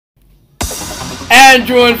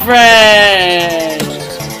Andrew and Friends.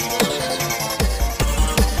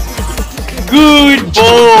 Good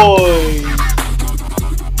boy.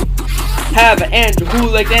 Have Andrew. Who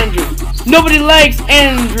likes Andrew? Nobody likes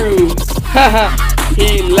Andrew. Haha.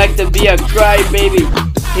 He likes to be a crybaby.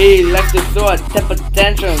 He likes to throw a temper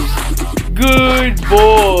tantrums. Good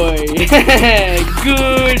boy.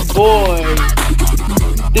 Good boy.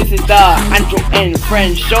 This is the Andrew and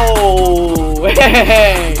Friends show.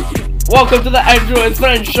 Welcome to the Andrew and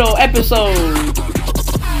Friends show episode.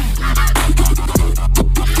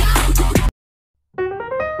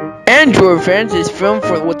 Andrew and Friends is filmed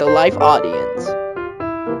with a live audience.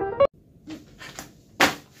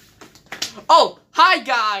 Oh, hi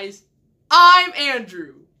guys. I'm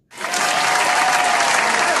Andrew.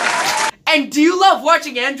 And do you love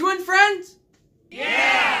watching Andrew and Friends?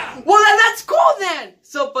 Yeah! Well, then that's cool then!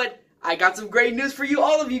 But I got some great news for you,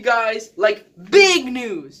 all of you guys. Like, big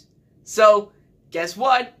news. So, guess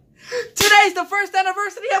what? Today's the first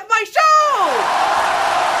anniversary of my show!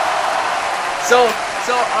 So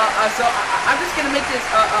I'm just gonna make this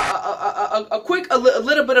a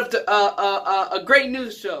little bit of a great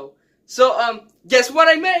news show. So, guess what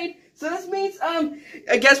I made? So this means,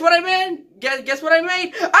 guess what I made? Guess what I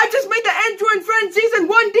made? I just made the Andrew and Friends Season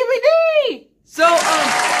 1 DVD!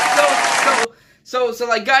 So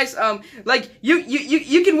like guys, like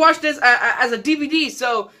you can watch this as a DVD.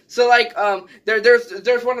 So like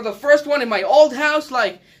there's one of the first one in my old house.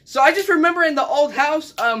 Like, so I just remember in the old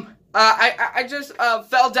house, I just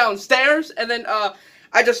fell downstairs and then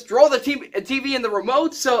I just throw the TV in the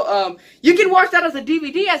remote. So you can watch that as a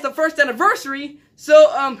DVD as the first anniversary. So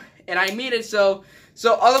and I made it. So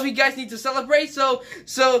all of you guys need to celebrate. So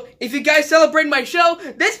if you guys celebrate my show,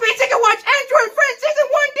 this means you can watch Andrew and Friends Season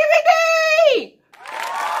 1 DVD!